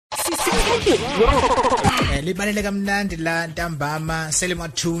Libalele kamnandi la ntambama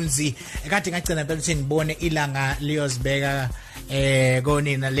selemathunzi kade ngagcina phela ukuthi ngibone ilanga liyozibeka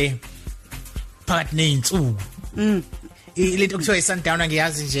konina le phakathi neinsuku ilento kuthiwa iSundowner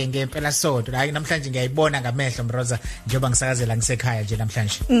ngiyazi nje ngempela sodo la namhlanje ngiyayibona ngamehlo Mroza njengoba ngisakazela ngisekhaya nje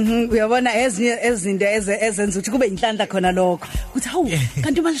namhlanje uyabona ezinye ezinto ezenza ukuthi kube inhlanhla khona lokho kuthi hawu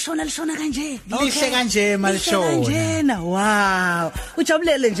kanti malishona kanje lihle kanje malishona kanjena wow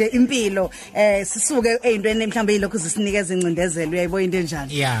ujabulele nje impilo sisuke ezintweni mhlambe yilokho zisinikeza incindezelo uyayibona into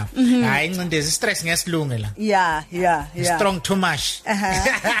enjani yeah hayi incindezi stress ngesilungu la yeah strong too much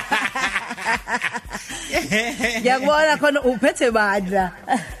yakubona khona uphethe badla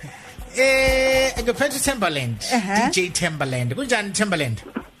ngiphethe Thembaland DJ Thembaland kunjani Thembaland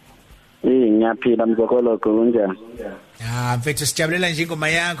ngiyaphila mzokolo kunjani mfethu sijabulela nje ingoma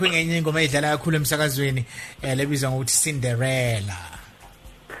yakho engenye ingoma edlala kakhulu emsakazweni lebizwa ngokuthi Cinderella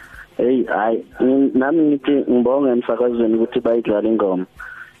hayi nami ngithi ngibonge emsakazweni ukuthi bayidlala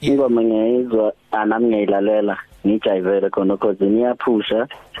ingoma ngiyizwa nami ngiyilalela ngijayivele khona cause niyaphusha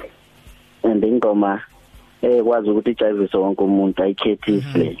and ingoma kwazi ukuthi ijayivise wonke umuntu ayikhethi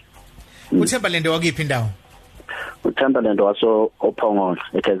uThembaland wakiphi indawo uThembaland waso ophongolo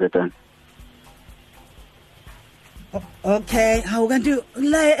eKZN okay hawu kanti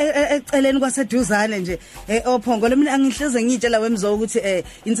la eceleni kwaseduzane nje ophongolo mina angihleze ngitshela wemzo ukuthi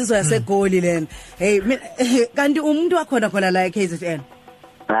insizwa yasegoli lena kanti umuntu wakhona khona la eKZN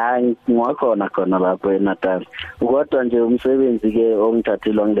hayi ngwakhona lapho eNatal kodwa nje umsebenzi ke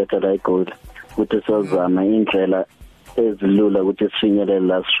ongithathile ongiletha la eGoli ukuthi sozama indlela ezilula ukuthi sifinyelele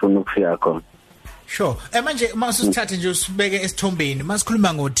la sifuna ukufika khona sure manje masisithathe nje usibeke esithombeni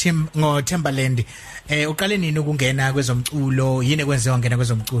masikhuluma ngoThembaland uqale nini ukungena kwezomculo yini kwenziwa ngena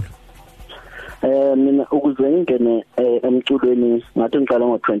kwezomculo mina ukuze ngingene emculweni ngathi ngiqala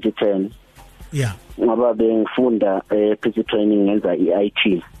ngo2010 yeah ngoba bengifunda PC training ngenza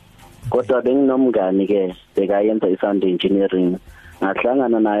iIT kodwa benginomngani ke bekayenza isound engineering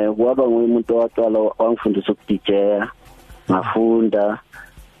ngahlangana naye kwaba ngumuntu owaqala wangifundisa ukDJ ngafunda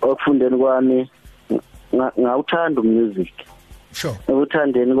okufundeni kwami ngawuthanda umusic sure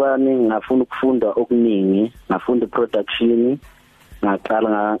ukuthandeni kwami ngafuna ukufunda okuningi ngafunda production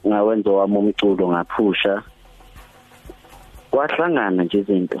ngaqala ngawenza wami umculo ngaphusha kwahlangana nje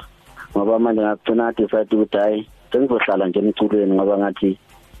izinto ngoba manje ngagcina decide ukuthi hayi sengizohlala nje emculweni ngoba ngathi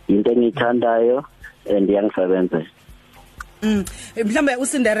into engiyithandayo and iyangisebenzela mhlambe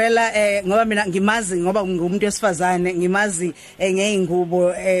uCinderella ngoba mina ngimazi ngoba ngumuntu wesifazane ngimazi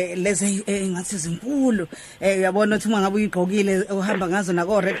ngeingubo lezi ngathi zinkulu uyabona ukuthi uma ngabe uyigqokile uhamba ngazo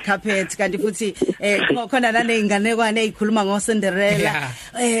nako red carpet kanti futhi khona naneinganekwane ezikhuluma ngoCinderella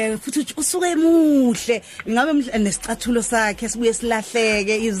futhi usuke emuhle ingabe nesicathulo sakhe sibuye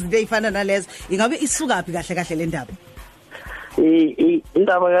silahleke izinto ezifana nalezo ingabe isuka phi kahle le ndaba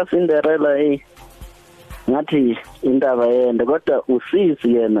indaba kaCinderella ngathi indaba yende kodwa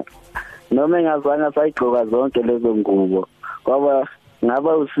usisi yena noma engazange sayigqoka zonke lezo ngubo ngoba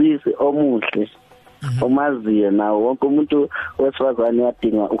ngaba usisi omuhle omaziyo nawo wonke umuntu wesifazane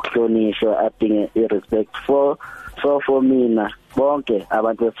uyadinga ukuhlonishwa adinge irespect for mina bonke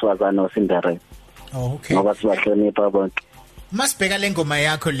abantu besifazane oCinderella okay ngoba sibahlonipha bonke masibheka lengoma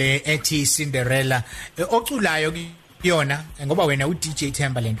yakho le ethi Cinderella oculayo yona ngoba wena uDJ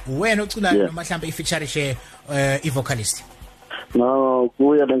Thembaland wena oculayo noma mhlawumbe ifeature share ivocalist no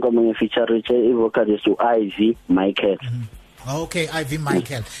kuya lengoma ngefeature share ivocalist uIV Michael okay IV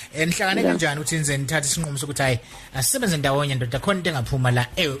Michael enhlangane kanjani uthi nize nithathe isinqumo sokuthi hayi asisebenze ndawonye ndoda khona into engaphuma la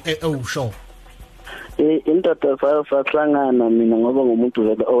show indoda sahlangana mina ngoba ngumuntu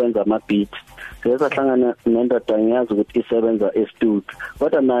vele owenza ama beat sahlangana nendoda ngiyazi ukuthi isebenza e-studio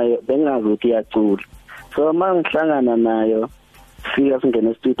kodwa nayo bengazi ukuthi iyacula so mangihlangana nayo sifika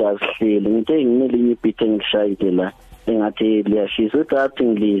singena e-studio asihleli ngithe nginelinye beat engishayile la engathi liyashisa uthi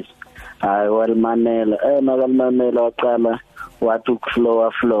ngilizwe hayi walimamela makamamela waqala wathi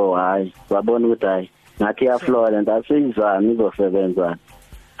ukuflow hayi wabona ukuthi hayi ngathi ya flow and asizami izosebenza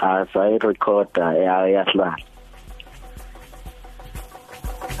sayi recorder yahlala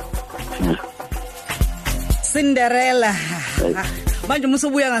Cinderella manje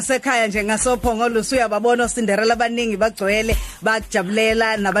musubuya ngasekhaya nje ngasophongolo usuyababona oCinderella abaningi bagcwele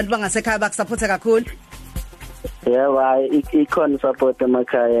bajabulela nabantu bangasekhaya bakusupport kakhulu yeba ikhona support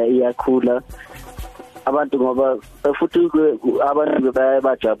emakhaya iyakhula abantu ngoba futhi abantu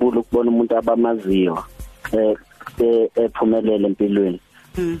bayabajabula ukubona umuntu abamaziyo ephumelele empilweni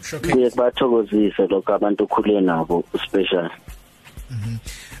kuye kubathokozise lokho abantu ukhule nabo special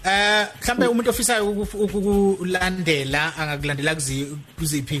Mhlambe umuntu ofisayo ukulandela angakulandela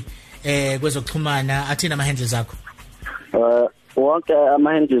kuziphi kwezokuxhumana athina ama handles akho? Wonke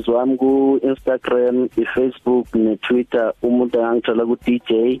ama-handles wami ku-Instagram, i-Facebook ne-Twitter umuntu angangithola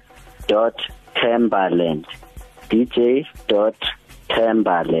ku-dj.Thembaland.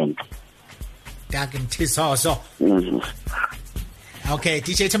 dj.Thembaland. Dakinthisoso. Okay,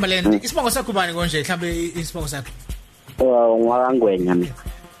 DJ Thembaland. Isibongo sakho bani konje mhlambe isibongo sakho? Ngwangwenya mina.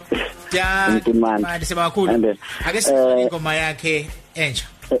 Ja, manje sebakhulu. Ake sizwe ingoma yakhe entsha.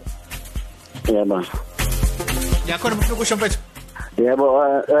 Yebo. Yakhona ufuna ukusho mfethu? Yebo,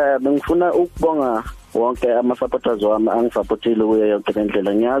 bengifuna ukubonga wonke ama-supporters wami angisupportile kuyo yonke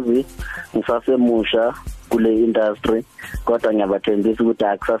indlela. Ngiyazi ngisasemusha kule industry kodwa ngiyabathembisa ukuthi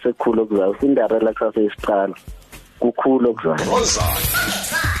akusasekhulu okuzayo. Cinderella kusasesiqala. Kukhulu okuzayo.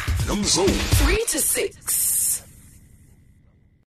 3 to 6